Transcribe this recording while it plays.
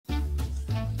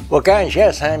Well guys,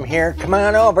 yes, I'm here. Come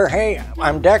on over. Hey,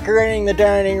 I'm decorating the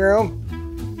dining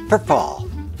room for fall.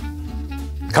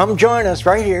 Come join us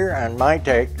right here on my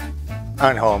take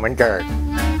on home and garden.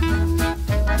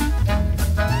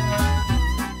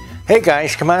 Hey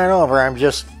guys, come on over. I'm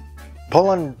just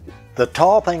pulling the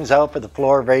tall things out for the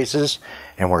floor vases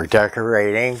and we're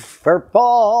decorating for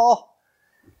fall.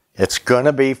 It's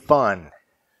gonna be fun.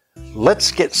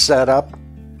 Let's get set up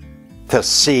to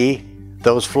see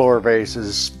those floor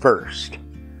vases first.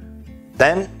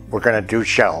 Then we're gonna do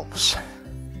shelves.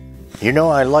 You know,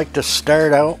 I like to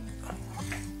start out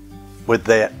with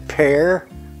that pair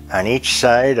on each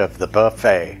side of the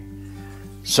buffet.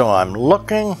 So I'm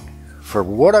looking for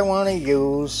what I want to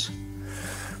use.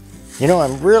 You know, I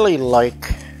really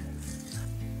like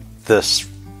this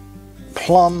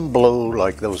plum blue,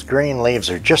 like those green leaves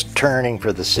are just turning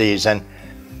for the season.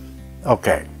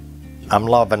 Okay, I'm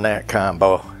loving that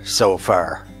combo so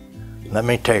far. Let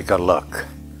me take a look.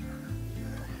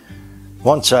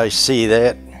 Once I see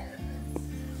that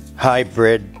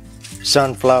hybrid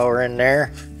sunflower in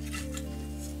there,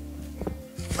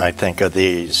 I think of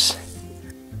these.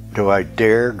 Do I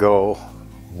dare go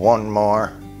one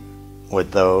more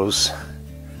with those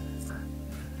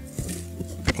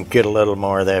and get a little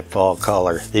more of that fall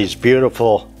color? These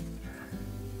beautiful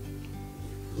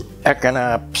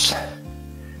echinops.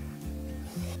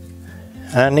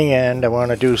 On the end, I want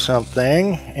to do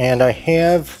something, and I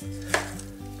have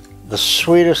the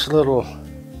sweetest little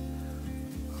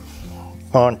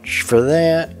bunch for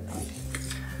that.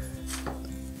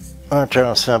 Watch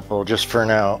how simple, just for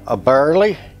now. A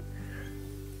barley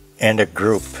and a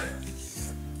group.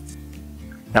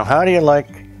 Now, how do you like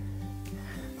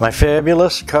my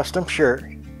fabulous custom shirt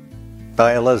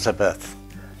by Elizabeth?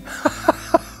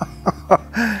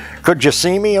 Could you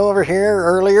see me over here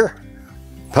earlier?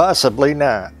 Possibly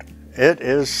not. It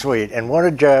is sweet, and what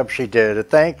a job she did.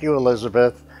 Thank you,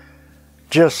 Elizabeth.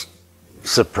 Just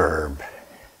superb.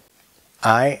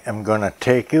 I am going to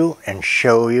take you and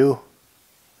show you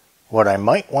what I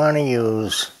might want to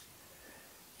use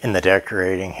in the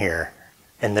decorating here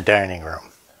in the dining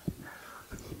room.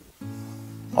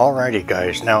 Alrighty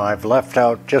guys, now I've left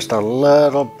out just a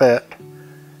little bit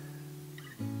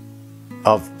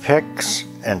of picks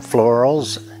and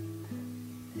florals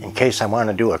in case I want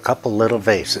to do a couple little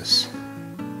vases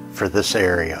for this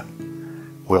area.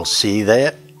 We'll see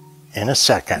that in a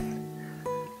second.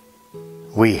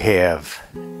 We have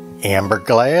amber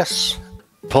glass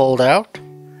pulled out,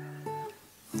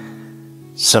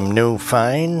 some new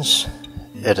finds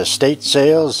at estate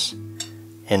sales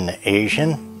in the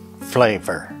Asian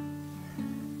flavor.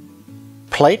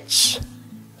 Plates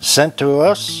sent to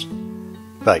us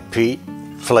by Pete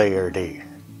Flaherty.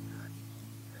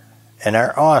 And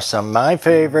our awesome, my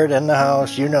favorite in the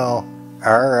house, you know,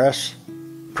 RS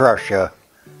Prussia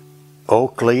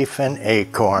oak leaf and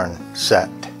acorn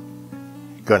set.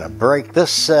 Gonna break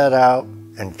this set out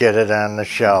and get it on the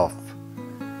shelf.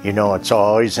 You know, it's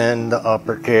always in the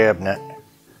upper cabinet.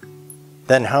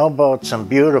 Then how about some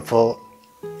beautiful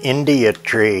India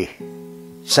tree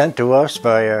sent to us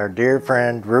by our dear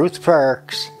friend Ruth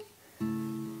Parks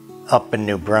up in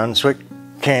New Brunswick,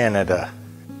 Canada.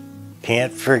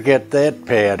 Can't forget that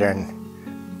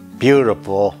pattern.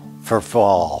 Beautiful for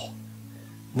fall.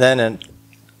 Then a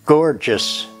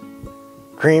gorgeous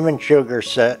cream and sugar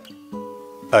set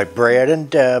by Brad and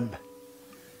Deb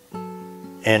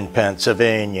in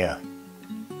Pennsylvania.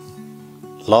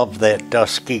 Love that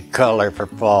dusky color for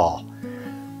fall.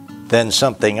 Then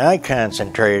something I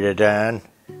concentrated on,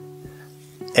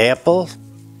 apple,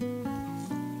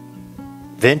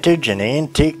 vintage and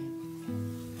antique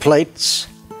plates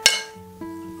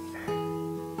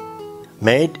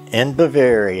made in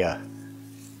Bavaria.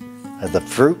 The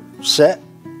fruit set,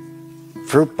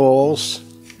 fruit bowls,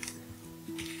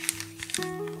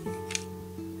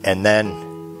 and then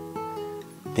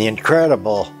the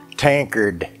incredible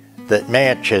tankard that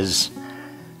matches.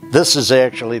 This is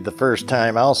actually the first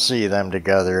time I'll see them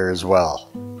together as well.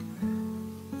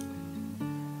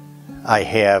 I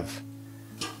have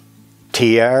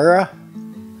tiara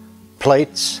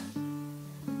plates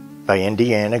by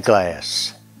Indiana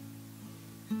Glass.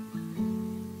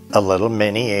 A little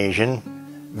mini Asian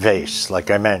vase, like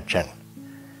I mentioned.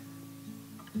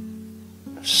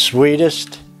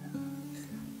 Sweetest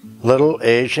little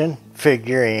Asian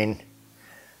figurine.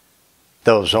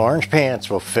 Those orange pants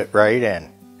will fit right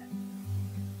in.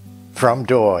 From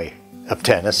Doy of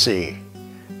Tennessee.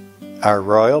 Our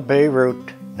Royal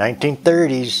Beirut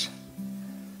 1930s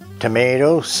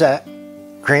tomato set,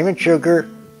 cream and sugar.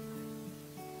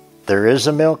 There is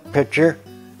a milk pitcher,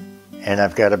 and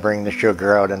I've got to bring the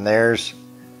sugar out, and there's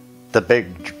the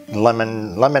big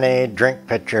lemonade drink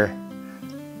pitcher,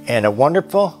 and a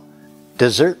wonderful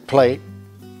dessert plate,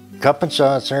 cup and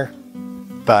saucer,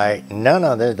 by none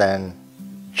other than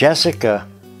Jessica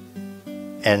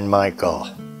and Michael.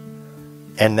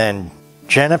 And then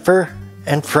Jennifer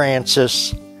and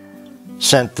Francis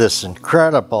sent this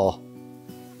incredible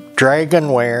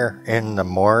dragonware in the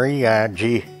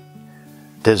Moriarty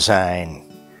design.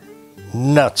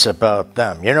 Nuts about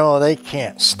them. You know, they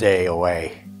can't stay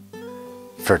away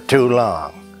for too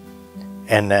long.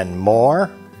 And then more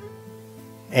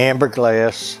amber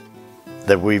glass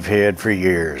that we've had for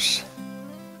years.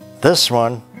 This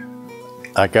one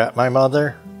I got my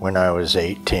mother when I was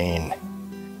 18.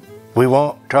 We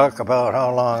won't talk about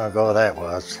how long ago that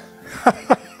was.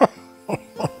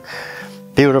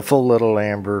 Beautiful little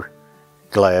amber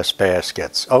glass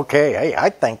baskets. Okay, hey, I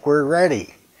think we're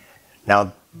ready.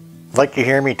 Now, like you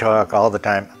hear me talk all the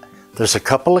time, there's a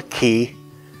couple of key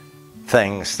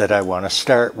things that I want to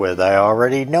start with. I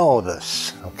already know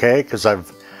this, okay, because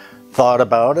I've thought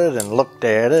about it and looked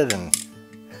at it, and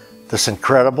this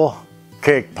incredible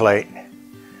cake plate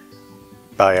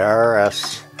by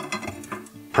RS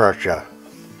Prussia.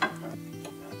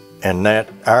 And that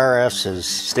RS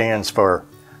stands for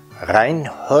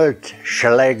Reinhold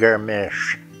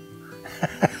Schlägermisch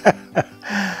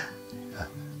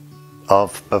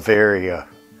of Bavaria.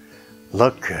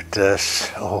 Look at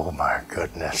this. Oh my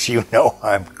goodness. You know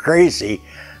I'm crazy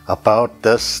about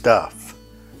this stuff.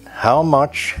 How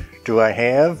much do I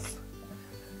have?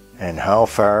 And how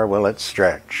far will it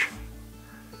stretch?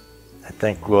 I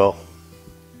think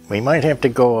we might have to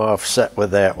go offset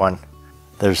with that one.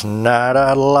 There's not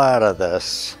a lot of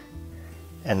this.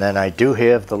 And then I do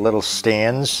have the little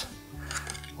stands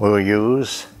we'll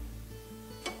use.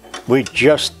 We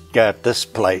just got this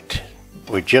plate.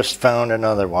 We just found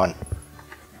another one.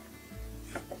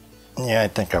 Yeah, I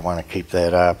think I want to keep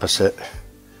that opposite.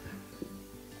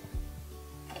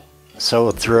 So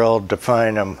thrilled to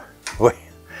find them.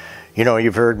 You know,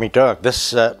 you've heard me talk. This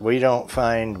set, we don't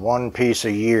find one piece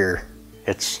a year.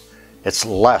 It's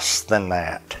less than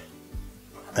that.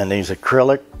 And these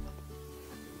acrylic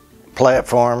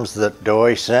platforms that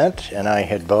Doy sent, and I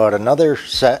had bought another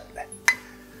set,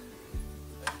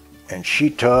 and she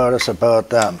taught us about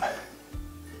them.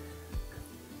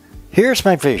 Here's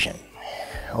my vision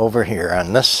over here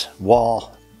on this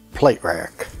wall plate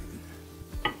rack.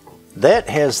 That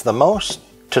has the most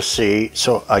to see,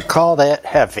 so I call that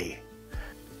heavy.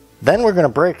 Then we're going to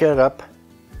break it up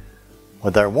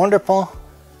with our wonderful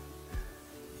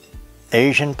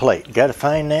Asian plate. Got to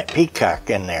find that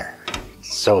peacock in there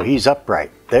so he's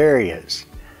upright. There he is.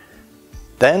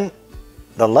 Then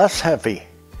the less heavy,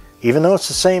 even though it's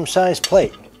the same size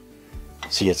plate,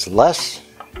 see, it's less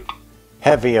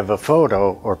heavy of a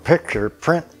photo or picture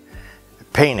print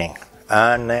painting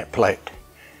on that plate.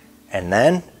 And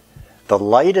then the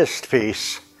lightest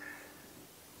piece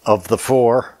of the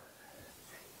four,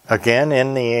 again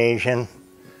in the Asian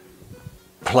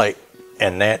plate,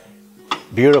 and that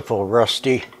beautiful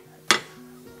rusty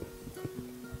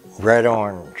red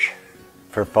orange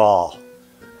for fall.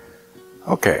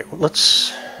 Okay,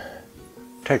 let's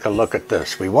take a look at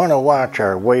this. We want to watch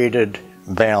our weighted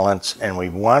balance, and we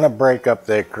want to break up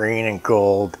that green and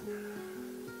gold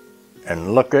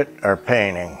and look at our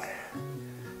painting.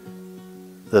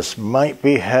 This might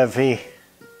be heavy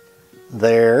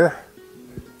there,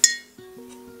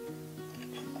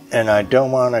 and I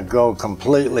don't want to go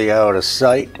completely out of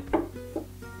sight,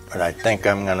 but I think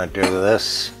I'm going to do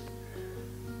this.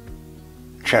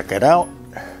 Check it out.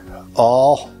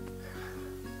 All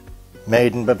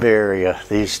made in Bavaria,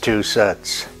 these two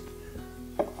sets.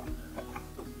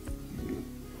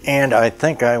 And I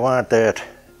think I want that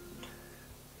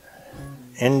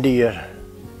India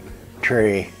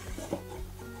tree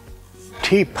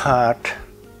teapot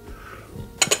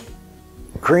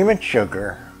cream and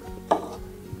sugar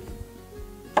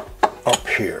up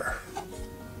here.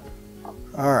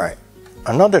 All right,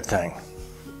 another thing.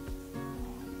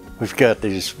 We've got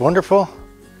these wonderful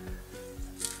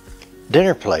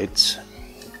dinner plates,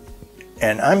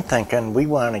 and I'm thinking we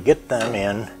want to get them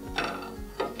in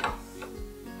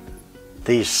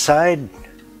these side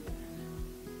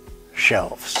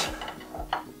shelves.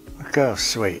 Look how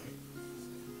sweet.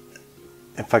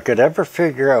 If I could ever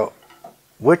figure out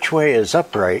which way is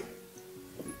upright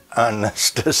on this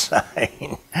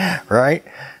design, right?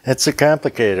 It's a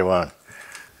complicated one.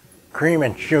 Cream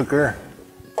and sugar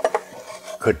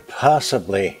could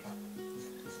possibly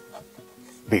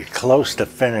be close to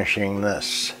finishing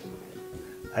this.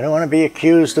 I don't want to be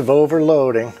accused of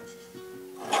overloading.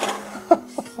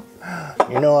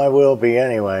 You know I will be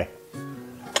anyway.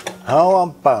 How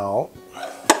about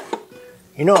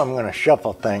You know I'm going to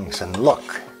shuffle things and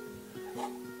look.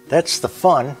 That's the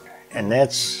fun, and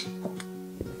that's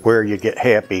where you get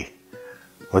happy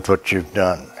with what you've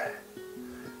done.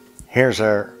 Here's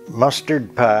our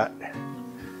mustard pot.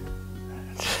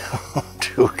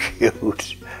 Too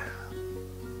cute.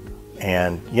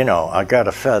 And you know, I got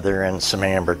a feather and some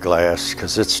amber glass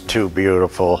because it's too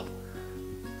beautiful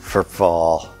for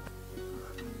fall.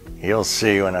 You'll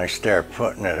see when I start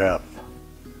putting it up.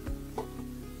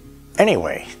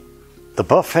 Anyway, the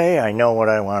buffet, I know what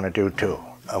I want to do too.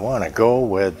 I want to go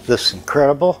with this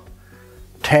incredible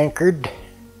tankard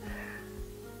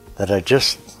that I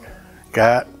just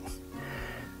got.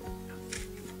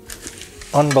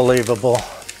 Unbelievable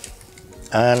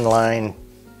online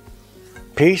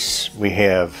piece. We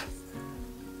have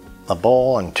a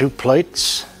bowl and 2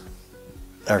 plates.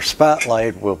 Our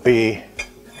spotlight will be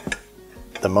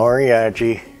the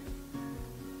Moriarty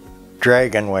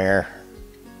Dragonware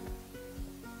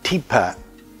teapot,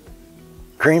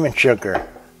 cream and sugar.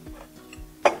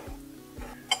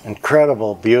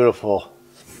 Incredible, beautiful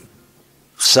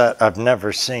set I've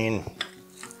never seen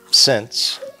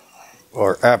since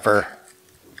or ever.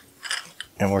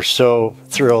 And we're so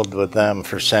thrilled with them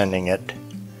for sending it.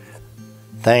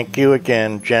 Thank you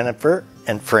again, Jennifer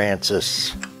and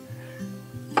Francis.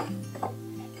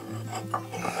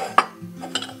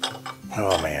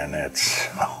 Oh man, that's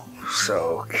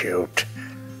so cute.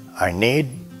 I need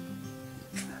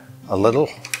a little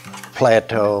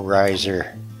plateau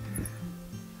riser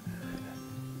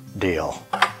deal.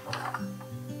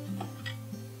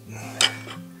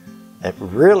 It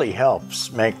really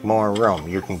helps make more room.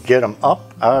 You can get them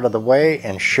up out of the way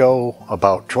and show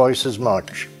about twice as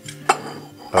much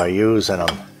by using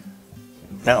them.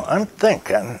 Now I'm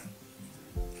thinking,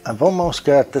 I've almost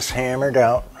got this hammered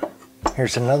out.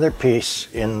 Here's another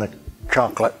piece in the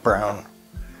chocolate brown.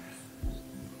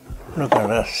 Look at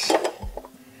this.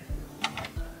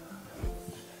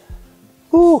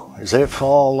 Ooh, is it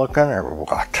fall looking or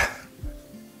what?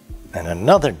 And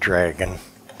another dragon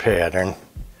pattern.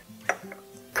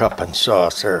 Cup and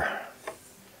saucer.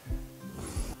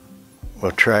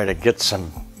 We'll try to get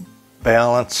some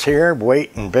balance here,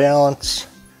 weight and balance.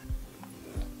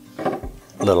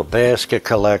 Little basket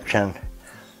collection.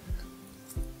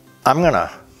 I'm gonna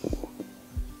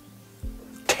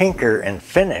tinker and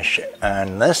finish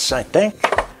on this, I think.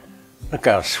 Look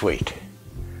how sweet.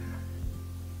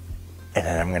 And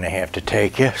then I'm gonna have to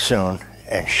take you soon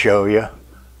and show you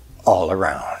all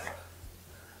around.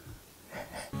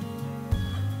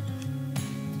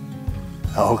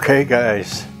 Okay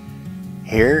guys,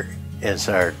 here is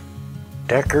our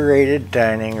decorated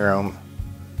dining room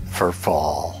for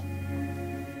fall.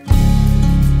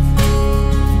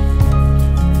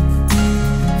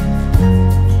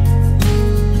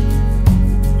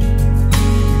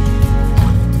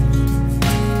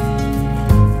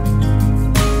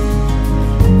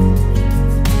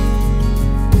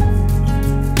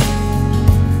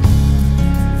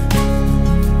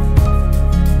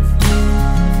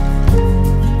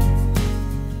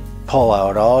 Pull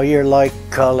out all your light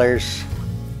colors,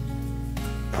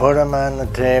 put them on the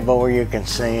table where you can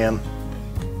see them,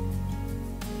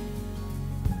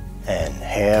 and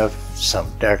have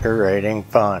some decorating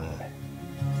fun.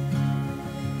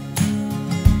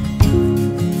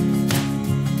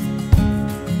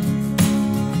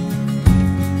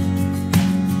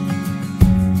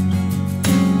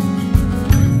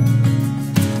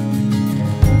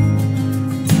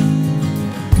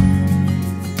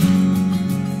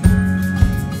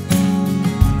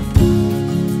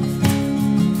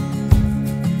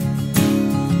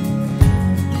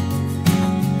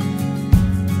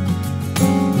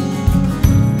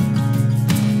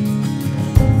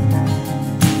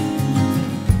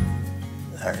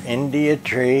 India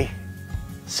tree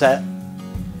set,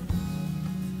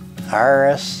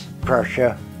 RS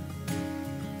Prussia,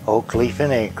 oak leaf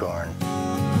and acorn.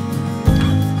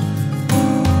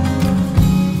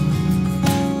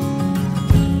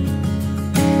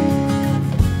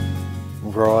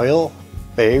 Royal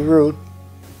Beirut,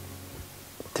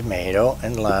 tomato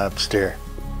and lobster.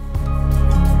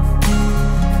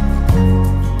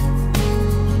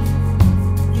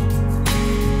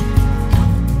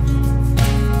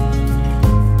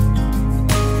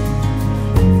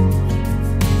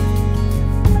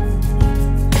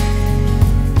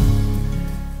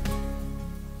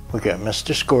 We got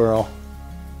Mr. Squirrel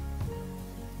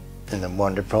and the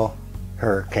wonderful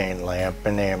hurricane lamp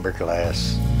and amber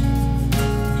glass.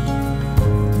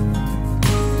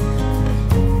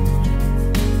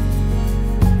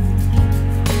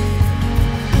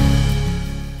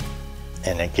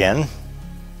 And again,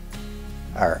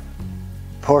 our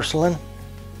porcelain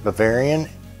Bavarian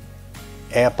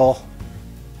apple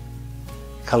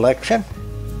collection.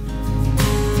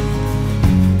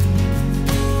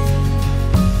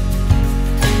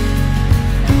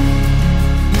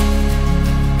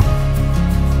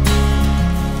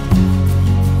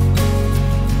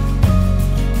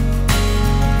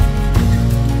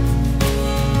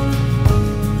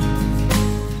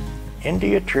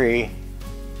 India tree,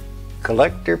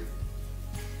 collector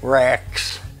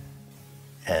racks,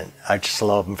 and I just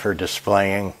love them for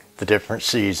displaying the different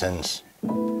seasons.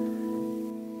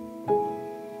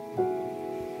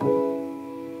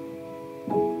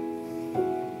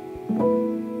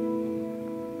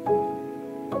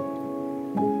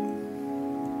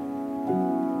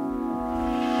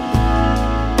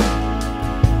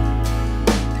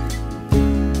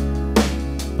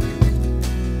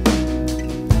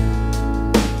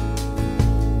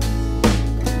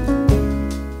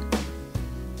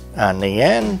 On the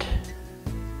end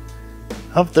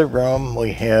of the room,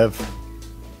 we have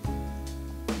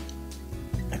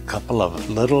a couple of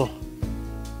little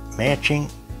matching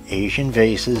Asian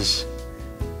vases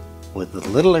with a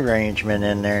little arrangement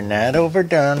in there, not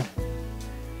overdone,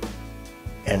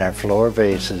 and our floor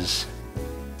vases,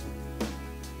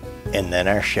 and then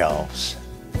our shelves.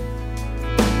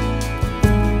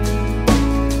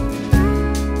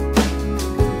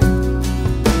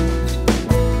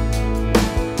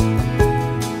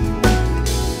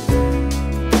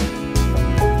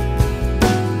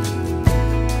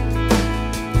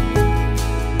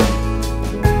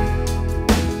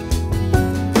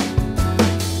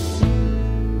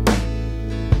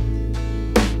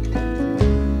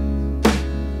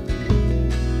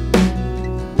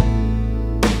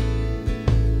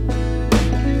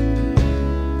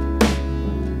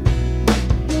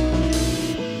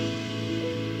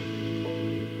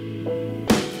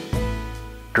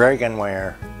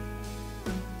 Dragonware,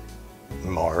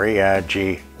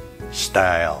 Moriarty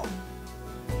style.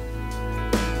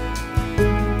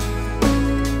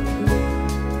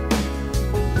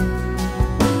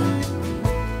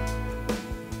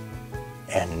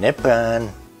 And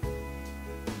Nippon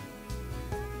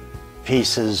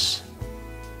pieces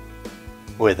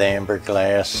with amber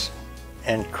glass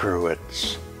and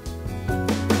cruets.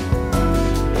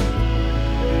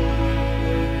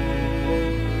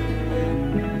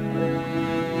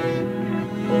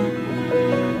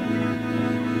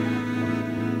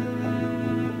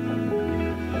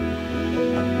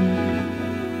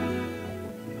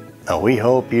 We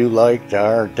hope you liked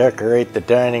our Decorate the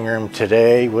Dining Room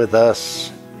today with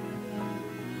us.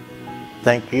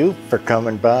 Thank you for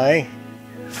coming by,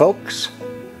 folks.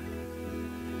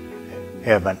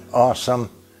 Have an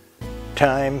awesome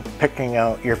time picking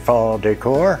out your fall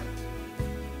decor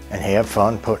and have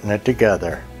fun putting it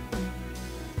together.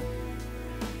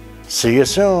 See you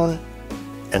soon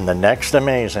in the next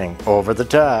amazing,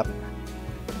 over-the-top,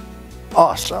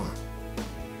 awesome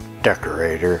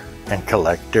decorator and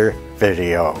collector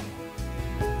video.